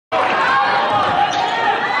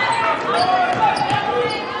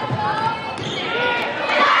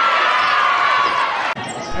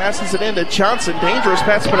Passes it into Johnson. Dangerous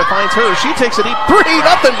pass, but it finds her. She takes a deep three,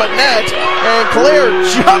 nothing but net. And Claire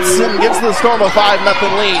Johnson gives the Storm a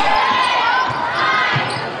 5-0 lead.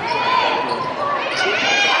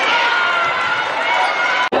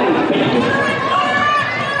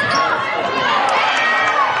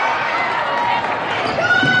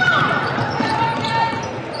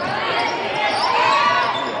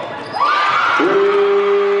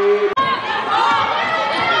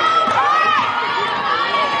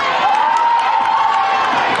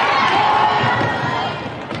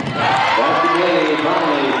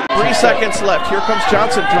 3 seconds left. Here comes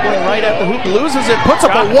Johnson dribbling right at the hoop, loses it, puts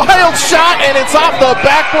up a wild shot, and it's off the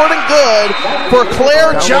backboard and good for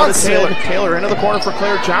Claire Johnson. Taylor into the corner for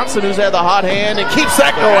Claire Johnson, who's had the hot hand and keeps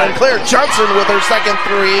that going. Claire Johnson with her second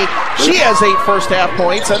three. She has 8 first half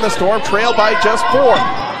points, and the Storm trail by just 4.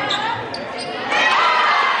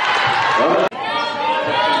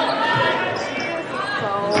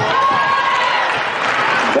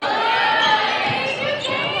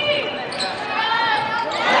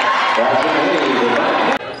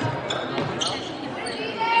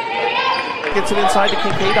 Gets it inside to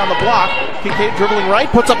Kincaid on the block. Kincaid dribbling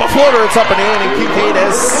right, puts up a floater, it's up and in, and Kincaid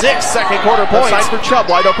has 6 second quarter points. Side for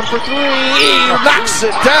Chubb, wide open for 3, knocks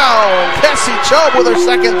it down. Cassie Chubb with her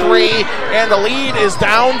second 3, and the lead is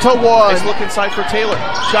down to 1. Nice look inside for Taylor.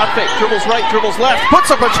 Shot fake, dribbles right, dribbles left,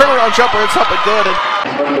 puts up a turnaround jumper, it's up and good.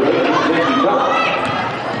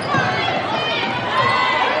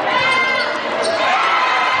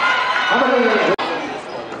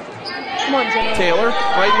 Taylor,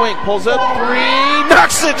 right wing, pulls up 3,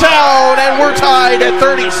 knocks it down, and we're tied at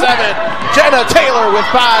 37. Jenna Taylor with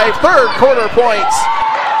 5 third quarter points.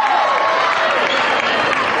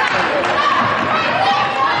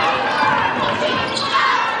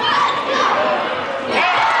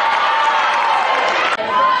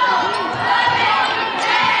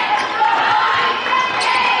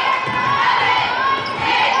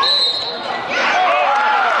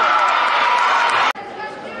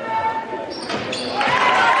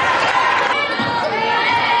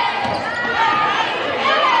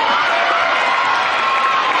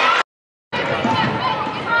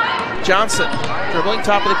 Johnson, dribbling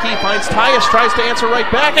top of the key, finds Tyus, tries to answer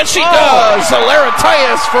right back, and she does! Alara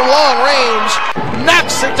Tyus from long range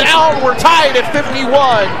knocks it down. We're tied at 51.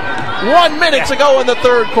 1 minute to go in the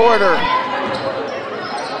third quarter.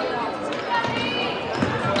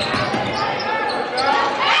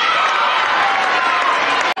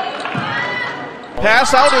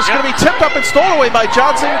 Pass out is going to be tipped up and stolen away by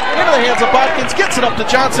Johnson into the hands of Bodkins, gets it up to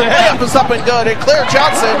Johnson, layup is up and good, and Claire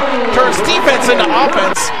Johnson turns defense into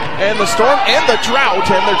offense, and the Storm and the drought,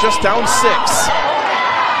 and they're just down 6.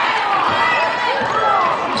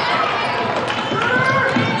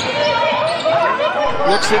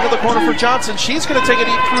 Looks into the corner for Johnson. She's going to take a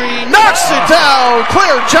deep 3. Knocks it down.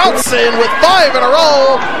 Claire Johnson with 5 in a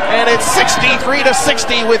row. And it's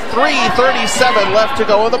 63-60 with 3:37 left to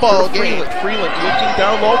go in the ball game. Freeland looking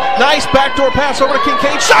down low. Nice backdoor pass over to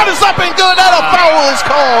Kincaid. Shot is up and good. And a foul is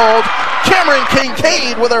called. Cameron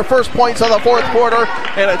Kincaid with her first points of the fourth quarter.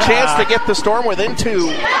 And a chance to get the Storm within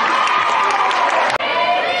 2.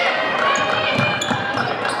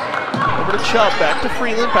 To Chubb, back to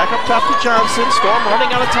Freeland, back up top to Johnson. Storm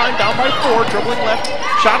running out of time, down by 4, dribbling left.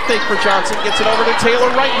 Shot fake for Johnson, gets it over to Taylor,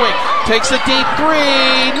 right wing. Takes a deep 3,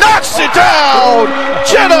 knocks it down!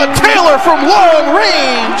 Jenna Taylor from long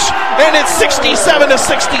range, and it's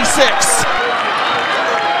 67-66.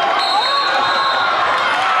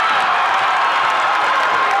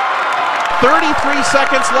 33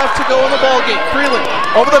 seconds left to go in the ballgame. Freeland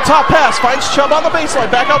over the top pass, finds Chubb on the baseline.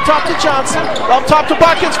 Back up top to Johnson. Up top to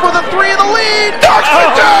Bodkins for the 3 in the lead. Knocks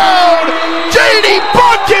it down! J.D.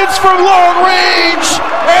 Bodkins from long range!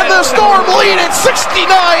 And the Storm lead at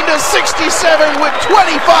 69-67 with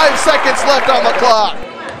 25 seconds left on the clock.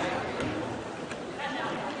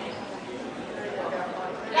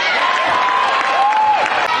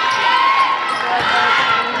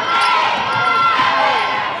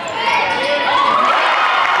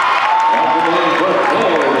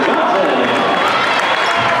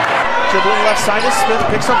 Dribbling left side is Smith,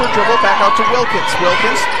 picks up her dribble, back out to Wilkins.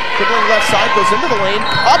 Wilkins, dribbling left side, goes into the lane,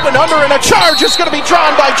 up and under, and a charge is going to be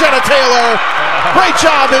drawn by Jenna Taylor. Great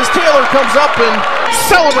job as Taylor comes up and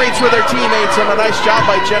celebrates with her teammates, and a nice job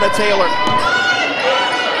by Jenna Taylor.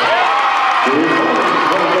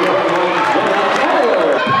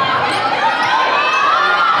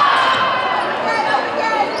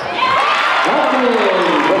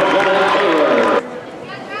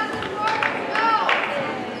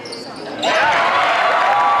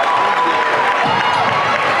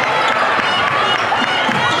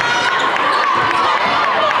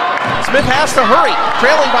 Smith has to hurry,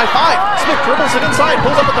 trailing by 5. Smith dribbles it inside,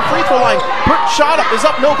 pulls up at the free throw line. Shot up is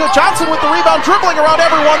up, no good. Johnson with the rebound, dribbling around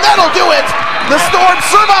everyone. That'll do it. The Storm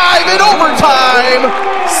survive in overtime,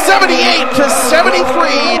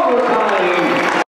 78-73.